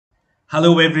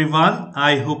Hello everyone,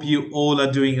 I hope you all are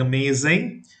doing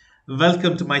amazing.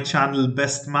 Welcome to my channel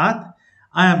Best Math.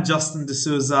 I am Justin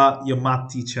D'Souza, your math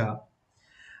teacher.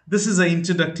 This is an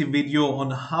introductory video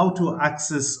on how to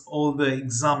access all the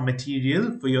exam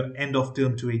material for your end of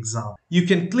term 2 exam. You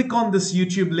can click on this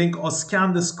YouTube link or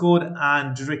scan this code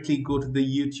and directly go to the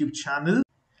YouTube channel.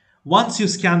 Once you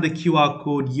scan the QR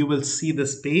code, you will see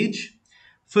this page.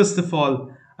 First of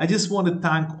all, I just want to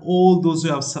thank all those who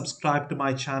have subscribed to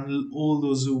my channel, all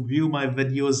those who view my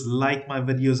videos, like my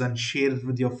videos, and share it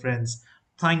with your friends.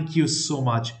 Thank you so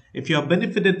much. If you have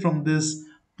benefited from this,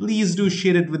 please do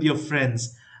share it with your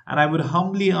friends. And I would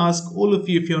humbly ask all of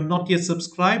you, if you're not yet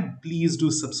subscribed, please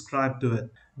do subscribe to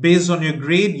it. Based on your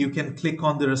grade, you can click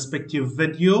on the respective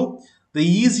video. The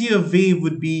easier way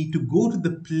would be to go to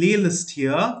the playlist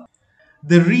here.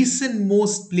 The recent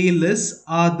most playlists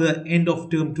are the end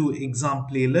of term 2 exam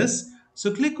playlists.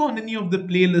 So click on any of the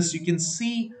playlists. You can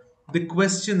see the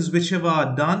questions whichever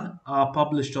are done are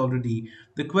published already.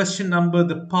 The question number,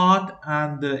 the part,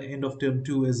 and the end of term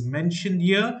 2 is mentioned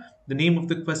here. The name of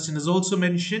the question is also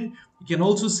mentioned. You can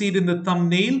also see it in the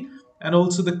thumbnail, and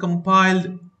also the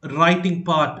compiled writing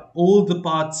part. All the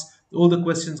parts, all the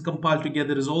questions compiled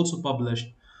together is also published.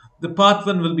 The part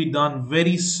 1 will be done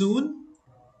very soon.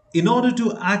 In order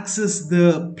to access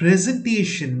the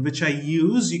presentation which I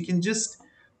use, you can just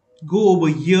go over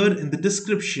here in the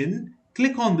description,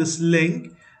 click on this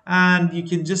link, and you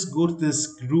can just go to this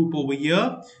group over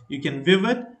here. You can view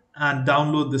it and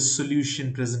download the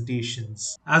solution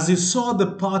presentations. As you saw,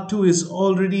 the part 2 is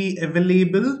already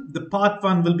available. The part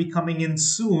 1 will be coming in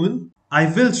soon.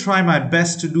 I will try my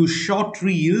best to do short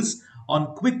reels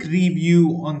on quick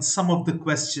review on some of the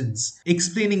questions,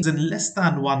 explaining in less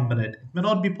than 1 minute. It may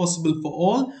not be possible for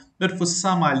all, but for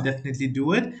some I'll definitely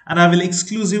do it. And I will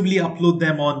exclusively upload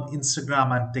them on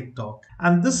Instagram and TikTok.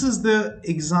 And this is the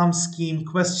exam scheme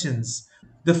questions.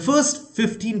 The first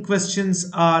 15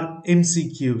 questions are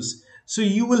MCQs. So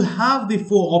you will have the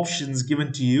 4 options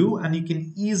given to you and you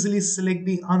can easily select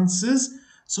the answers.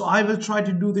 So I will try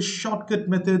to do the shortcut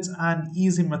methods and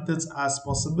easy methods as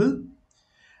possible.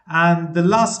 And the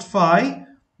last 5,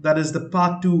 that is the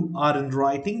part 2, are in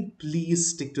writing.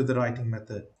 Please stick to the writing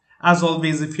method. As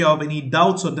always, if you have any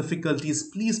doubts or difficulties,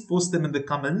 please post them in the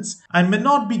comments. I may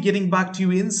not be getting back to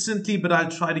you instantly, but I'll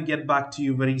try to get back to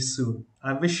you very soon.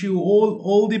 I wish you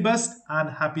all the best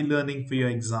and happy learning for your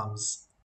exams.